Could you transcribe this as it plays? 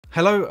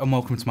Hello and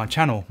welcome to my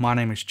channel. My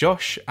name is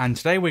Josh and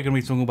today we're going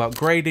to be talking about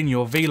grading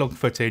your vlog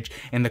footage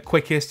in the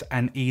quickest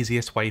and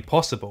easiest way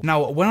possible.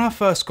 Now, when I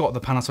first got the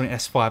Panasonic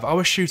S5, I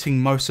was shooting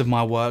most of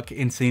my work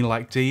in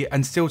Cinelike D,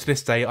 and still to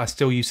this day I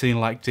still use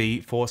Cinelike D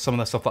for some of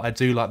the stuff that I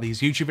do, like these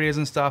YouTube videos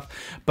and stuff.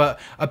 But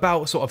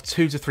about sort of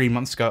 2 to 3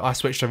 months ago I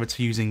switched over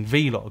to using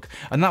Vlog,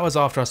 and that was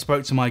after I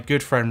spoke to my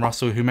good friend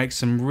Russell, who makes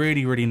some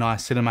really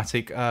nice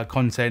cinematic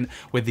content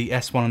with the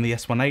S1 and the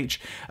S1H,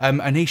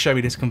 and he showed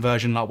me this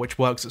conversion LUT which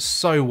works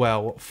so well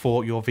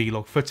for your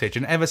vlog footage,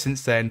 and ever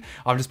since then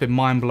I've just been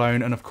mind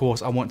blown, and of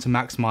course I want to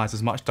maximize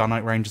as much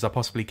dynamic range as I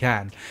possibly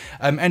can.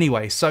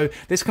 Anyway, so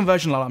this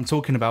conversion LUT I'm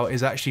talking about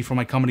is actually from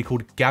a company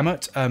called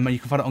Gamut. You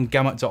can find it on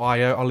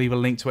gamut.io. I'll leave a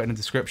link to it in the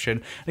description.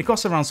 And it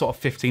costs around sort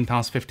of £15,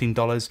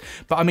 $15.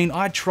 But I mean,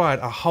 I tried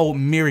a whole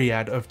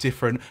myriad of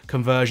different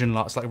conversion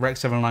LUTs, like Rec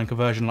 79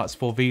 conversion LUTs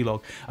for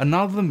vlog, and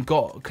none of them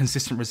got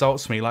consistent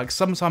results for me. Like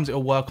sometimes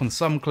it'll work on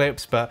some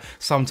clips, but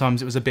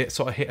sometimes it was a bit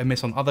sort of hit and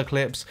miss on other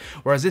clips.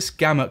 Whereas this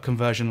Gamut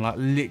conversion LUT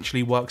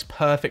literally works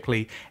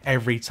perfectly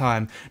every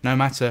time. No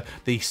matter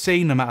the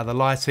scene, no matter the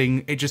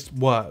lighting, it just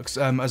works.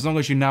 As long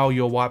as you nail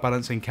your white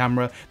balancing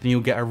camera, then you'll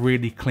get a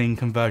really clean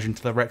conversion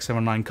to the Rec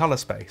 79 color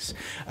space.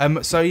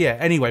 So yeah,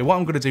 anyway, what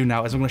I'm going to do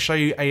now is I'm going to show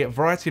you a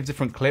variety of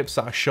different clips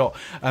that I shot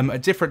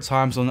at different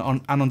times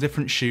on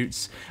different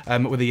shoots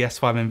with the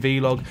S5 and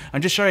vlog,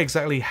 and just show you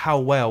exactly how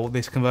well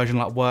this conversion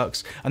LUT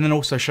works, and then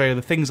also show you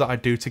the things that I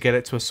do to get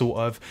it to a sort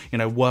of, you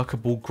know,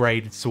 workable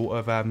graded sort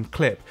of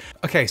clip.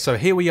 Okay, so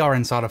here we are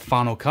inside of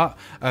Final Cut.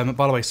 By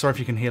the way, sorry if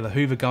you can hear the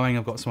Hoover going.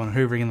 I've got someone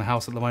hoovering in the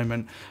house at the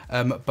moment.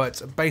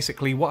 But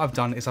basically what I've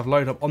done is I've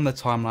loaded up on the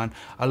timeline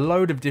a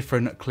load of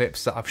different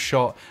clips that I've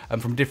shot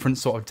from different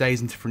sort of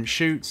days and different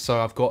shoots. So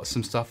I've got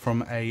some stuff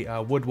from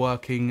a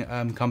woodworking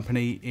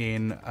company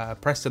in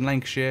Preston,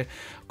 Lancashire.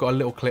 I've got a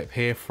little clip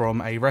here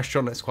from a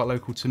restaurant that's quite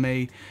local to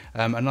me.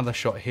 Another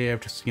shot here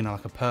of just, you know,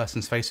 like a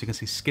person's face, so you can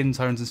see skin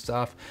tones and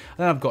stuff.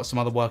 And then I've got some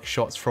other work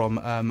shots from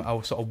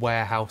a sort of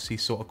warehousey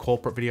sort of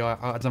corporate video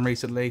I've done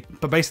recently.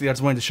 But basically I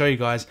just wanted to show you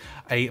guys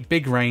a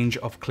big range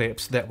of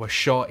clips that were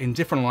shot in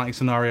different lighting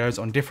scenarios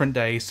on different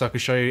days, so I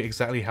could show you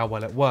exactly how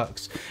well it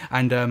works.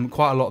 And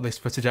quite a lot of this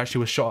footage actually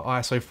was shot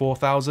at ISO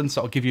 4000,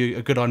 so I'll give you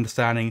a good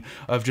understanding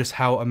of just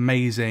how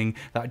amazing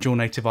that dual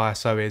native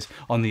ISO is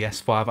on the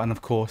S5 and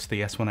of course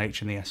the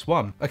S1H and the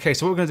S1. Okay,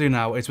 so what we're going to do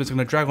now is we're going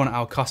to drag on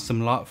our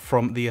custom LUT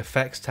from the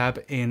effects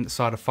tab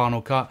inside of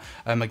Final Cut.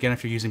 Again,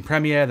 if you're using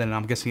Premiere, then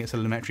I'm guessing it's a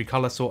Lumetri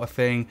color sort of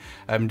thing.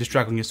 Just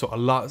drag on your sort of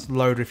LUT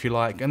loader if you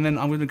like, and then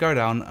I'm going to go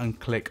down and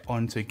click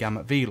onto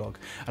Gamut Vlog.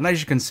 And as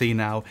you can see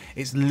now,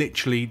 it's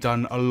literally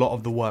done a lot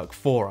of the work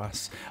for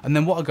us. And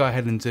then what I go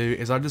ahead and do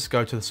is I just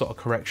go to the sort of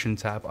correction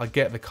tab. I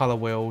get the color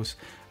wheels,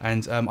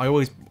 and I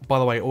always, by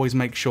the way, always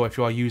make sure if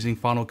you are using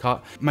Final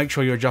Cut, make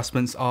sure your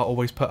adjustments are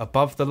always put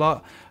above the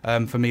LUT.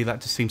 For me,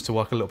 that just seems to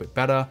work a little bit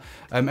better.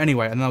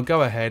 Anyway, and then I'll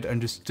go ahead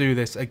and just do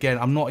this again.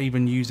 I'm not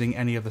even using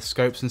any of the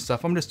scopes and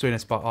stuff. I'm just doing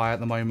this by eye at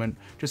the moment,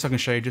 just so I can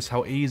show you just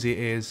how easy it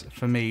is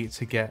for me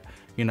to get,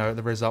 you know,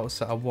 the results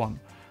that I want.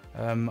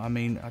 I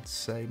mean, I'd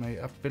say maybe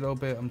a little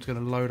bit. I'm just going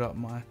to load up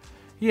my...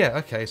 Yeah,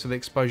 okay, so the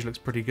exposure looks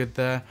pretty good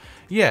there.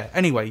 Yeah,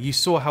 anyway, you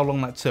saw how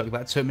long that took.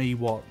 That took me,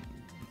 what,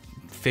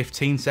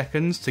 15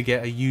 seconds to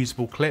get a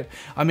usable clip.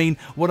 I mean,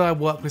 would I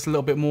work this a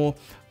little bit more?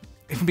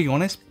 If I'm being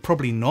honest,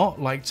 probably not.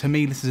 Like, to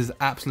me, this is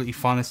absolutely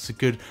fine. This is a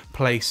good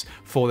place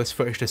for this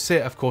footage to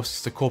sit. Of course,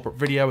 it's a corporate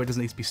video. It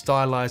doesn't need to be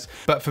stylized.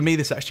 But for me,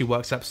 this actually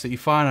works absolutely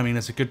fine. I mean,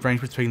 there's a good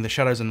range between the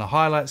shadows and the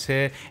highlights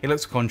here. It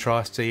looks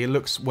contrasty. It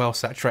looks well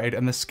saturated.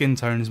 And the skin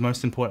tones,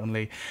 most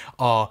importantly,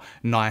 are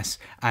nice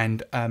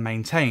and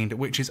maintained,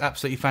 which is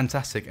absolutely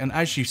fantastic. And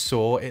as you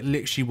saw, it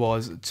literally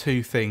was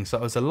two things. So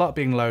it was a LUT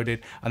being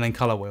loaded and then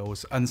color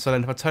wheels. And so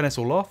then if I turn this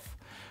all off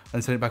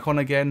and turn it back on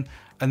again,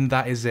 and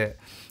that is it.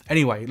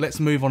 Anyway, let's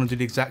move on and do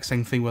the exact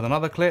same thing with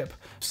another clip.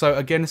 So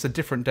again, it's a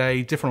different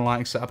day, different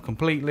lighting setup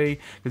completely.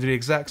 We'll do the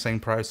exact same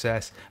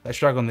process. Let's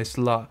drag on this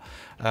LUT.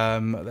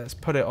 Let's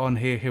put it on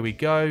here. Here we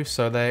go.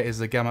 So there is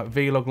the Gamut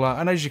Vlog LUT.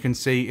 And as you can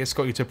see, it's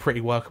got you to a pretty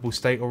workable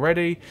state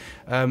already.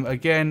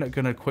 Again,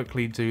 going to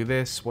quickly do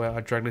this where I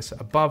drag this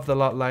above the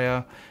LUT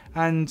layer.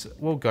 And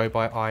we'll go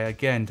by eye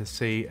again to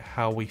see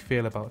how we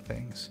feel about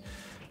things.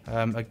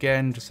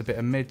 Again, just a bit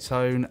of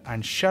mid-tone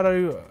and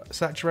shadow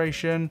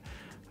saturation.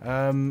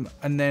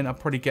 And then I'll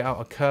probably get out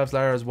a curves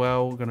layer as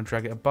well. We're going to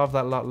drag it above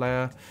that LUT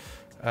layer.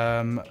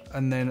 And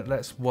then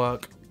let's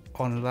work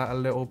on that a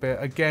little bit.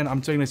 Again,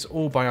 I'm doing this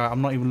all by eye.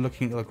 I'm not even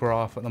looking at the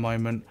graph at the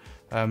moment.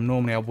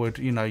 Normally I would,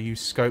 you know,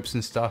 use scopes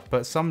and stuff.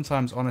 But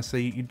sometimes,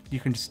 honestly, you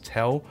can just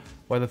tell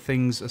whether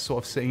things are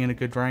sort of sitting in a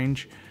good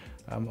range.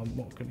 I'm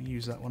not going to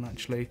use that one,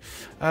 actually.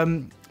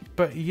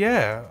 But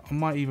yeah, I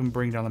might even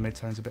bring down the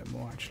mid-tones a bit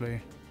more,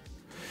 actually.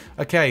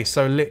 Okay,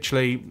 so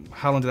literally,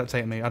 how long did that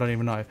take me? I don't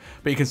even know.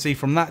 But you can see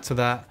from that to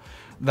that,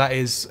 that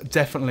is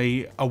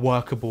definitely a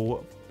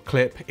workable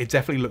clip. It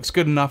definitely looks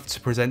good enough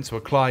to present to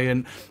a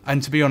client,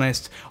 and to be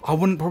honest, I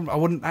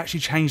wouldn't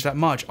actually change that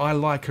much. I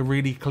like a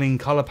really clean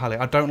color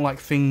palette. I don't like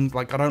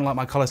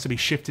my colors to be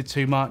shifted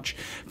too much.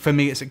 For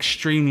me, it's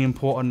extremely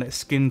important that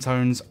skin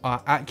tones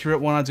are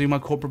accurate when I do my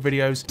corporate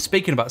videos.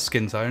 Speaking about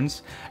skin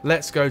tones,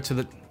 let's go to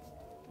the...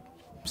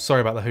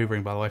 Sorry about the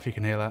hoovering, by the way, if you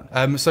can hear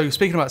that. So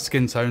speaking about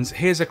skin tones,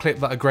 here's a clip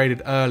that I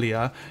graded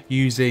earlier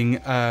using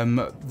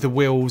the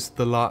wheels,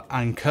 the LUT,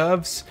 and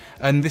curves.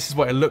 And this is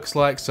what it looks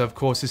like. So of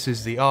course, this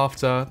is the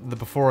after, the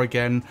before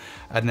again,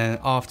 and then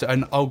after.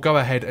 And I'll go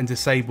ahead and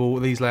disable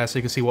these layers so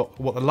you can see what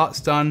the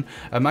LUT's done.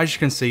 As you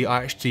can see,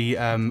 I actually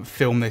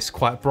filmed this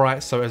quite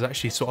bright, so it's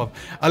actually sort of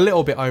a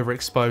little bit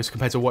overexposed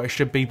compared to what it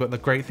should be. But the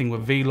great thing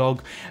with Vlog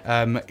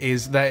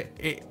is that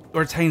it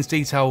retains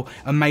detail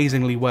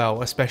amazingly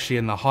well, especially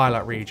in the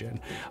highlight region.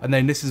 And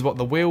then this is what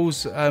the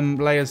wheels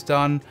layer's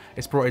done.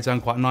 It's brought it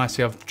down quite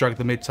nicely. I've dragged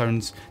the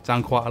midtones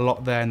down quite a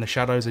lot there in the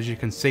shadows, as you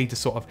can see, to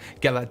sort of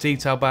get that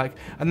detail back.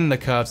 And then the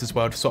curves as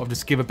well, to sort of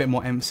just give a bit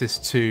more emphasis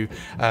to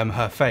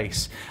her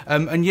face.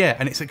 And yeah,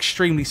 and it's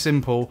extremely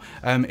simple.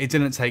 It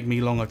didn't take me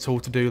long at all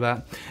to do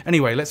that.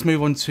 Anyway, let's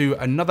move on to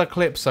another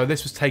clip. So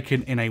this was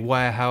taken in a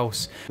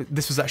warehouse.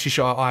 This was actually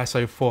shot at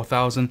ISO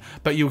 4000,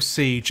 but you'll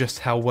see just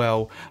how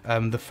well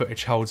the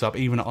footage holds up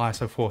even at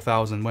ISO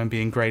 4000 when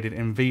being graded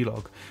in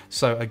Vlog.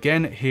 So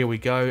again, here we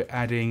go,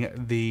 adding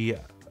the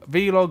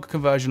Vlog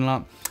conversion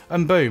LUT,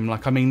 and boom,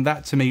 like, I mean,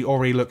 that to me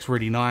already looks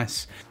really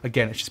nice.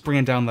 Again, it's just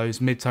bringing down those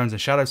midtones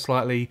and shadows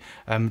slightly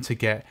to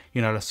get,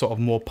 you know, a sort of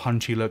more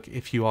punchy look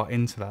if you are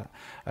into that.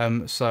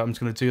 So I'm just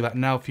going to do that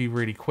now for you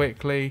really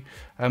quickly.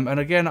 And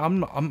again,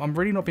 I'm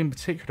really not being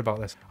particular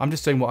about this. I'm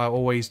just doing what I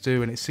always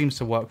do, and it seems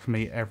to work for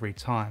me every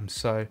time.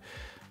 So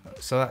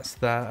that's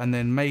that, and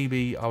then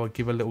maybe I would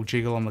give a little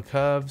jiggle on the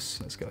curves.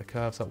 Let's get the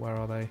curves up. Where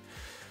are they?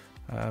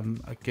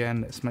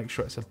 Again, let's make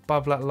sure it's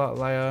above that LUT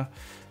layer,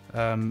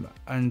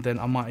 and then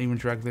I might even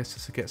drag this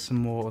just to get some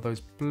more of those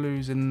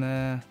blues in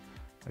there.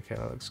 Okay,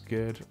 that looks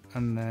good,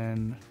 and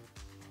then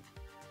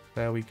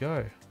there we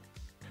go.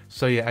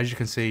 So yeah, as you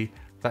can see,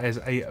 that is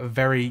a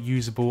very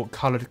usable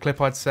colored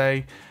clip, I'd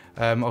say.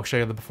 I'll show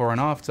you the before and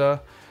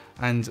after.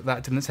 And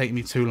that didn't take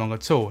me too long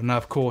at all. Now,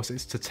 of course,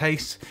 it's to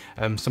taste.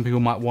 Some people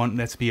might want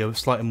there to be a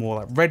slightly more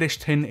like reddish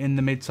tint in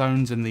the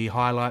midtones and the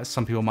highlights.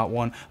 Some people might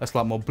want a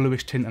slightly more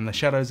bluish tint in the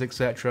shadows,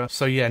 etc.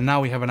 So yeah,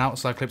 now we have an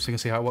outside clip, so you can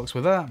see how it works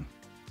with that.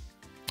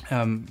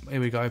 Here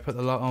we go, put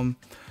the LUT on.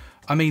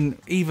 I mean,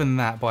 even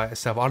that by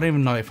itself, I don't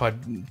even know if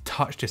I'd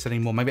touch this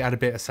anymore. Maybe add a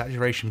bit of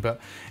saturation,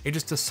 but it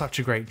just does such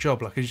a great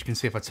job. Like, as you can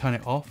see, if I turn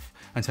it off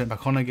and turn it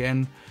back on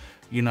again,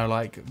 you know,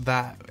 like,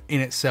 that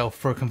in itself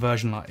for a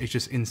conversion LUT is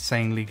just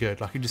insanely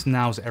good. Like, it just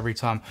nails it every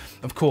time.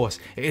 Of course,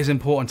 it is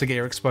important to get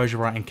your exposure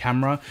right in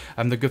camera.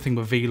 The good thing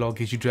with Vlog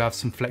is you do have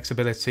some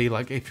flexibility.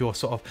 Like, if you're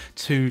sort of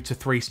 2 to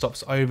 3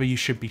 stops over, you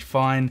should be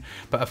fine.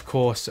 But of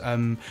course,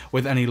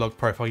 with any log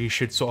profile, you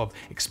should sort of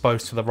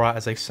expose to the right,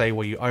 as they say,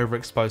 where you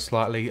overexpose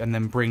slightly and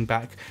then bring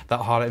back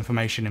that highlight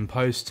information in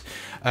post.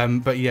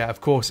 But yeah,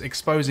 of course,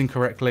 exposing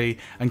correctly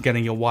and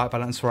getting your white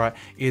balance right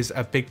is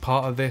a big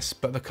part of this.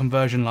 But the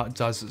conversion LUT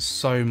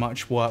does so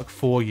much work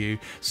for you,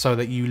 so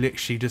that you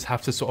literally just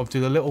have to sort of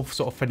do the little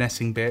sort of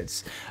finessing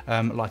bits,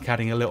 like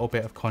adding a little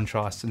bit of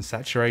contrast and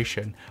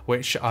saturation,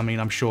 which, I mean,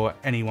 I'm sure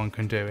anyone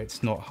can do.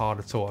 It's not hard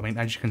at all. I mean,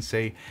 as you can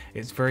see,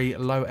 it's very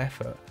low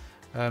effort.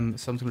 So I'm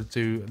just going to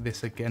do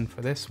this again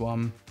for this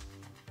one,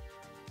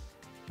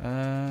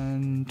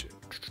 and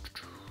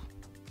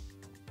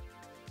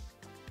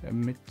a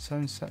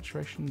mid-tone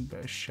saturation, a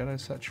bit of shadow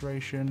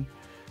saturation.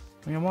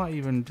 I mean, I might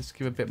even just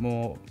give a bit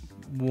more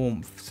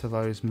warmth to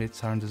those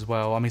mid-tones as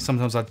well. I mean,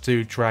 sometimes I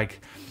do drag,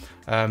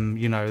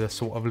 you know, the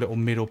sort of little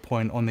middle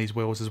point on these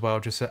wheels as well,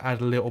 just to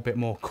add a little bit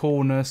more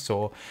coolness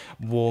or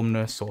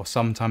warmness, or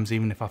sometimes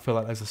even if I feel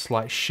like there's a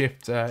slight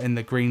shift in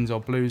the greens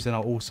or blues, then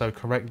I'll also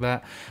correct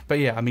that. But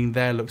yeah, I mean,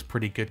 there looks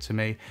pretty good to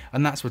me.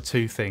 And that's with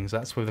 2 things.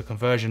 That's with the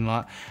conversion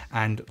LUT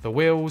and the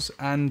wheels,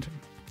 and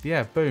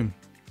yeah, boom.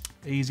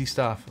 Easy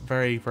stuff,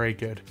 very, very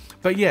good.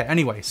 But yeah,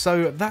 anyway,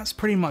 so that's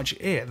pretty much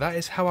it. That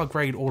is how I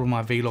grade all of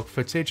my Vlog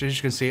footage. As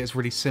you can see, it's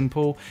really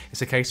simple.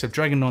 It's a case of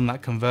dragging on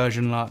that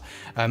conversion LUT,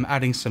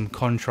 adding some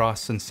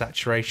contrast and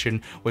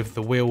saturation with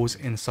the wheels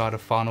inside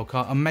of Final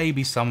Cut, and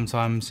maybe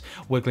sometimes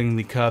wiggling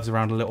the curves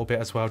around a little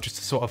bit as well, just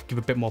to sort of give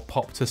a bit more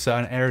pop to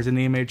certain areas in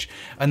the image.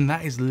 And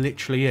that is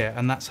literally it.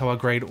 And that's how I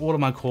grade all of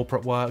my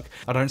corporate work.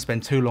 I don't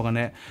spend too long on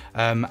it,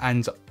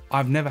 and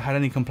I've never had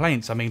any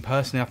complaints. I mean,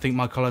 personally, I think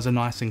my colors are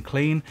nice and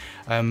clean.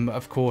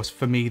 Of course,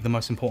 for me, the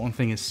most important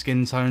thing is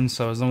skin tones.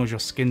 So as long as your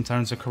skin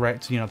tones are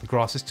correct, you know, the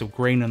grass is still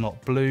green and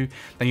not blue,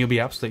 then you'll be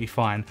absolutely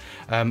fine.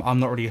 I'm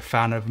not really a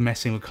fan of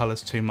messing with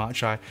colors too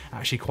much. I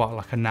actually quite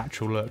like a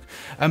natural look.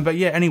 But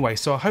yeah, anyway,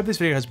 so I hope this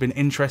video has been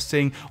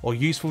interesting or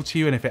useful to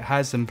you. And if it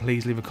has, then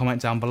please leave a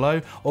comment down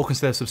below, or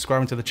consider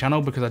subscribing to the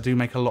channel, because I do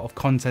make a lot of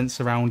content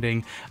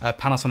surrounding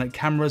Panasonic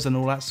cameras and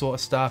all that sort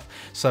of stuff.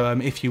 So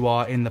if you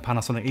are in the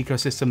Panasonic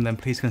ecosystem, then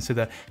please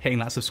consider hitting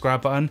that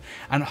subscribe button,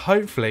 and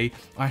hopefully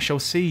I shall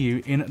see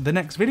you in the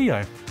next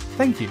video.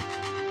 Thank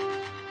you.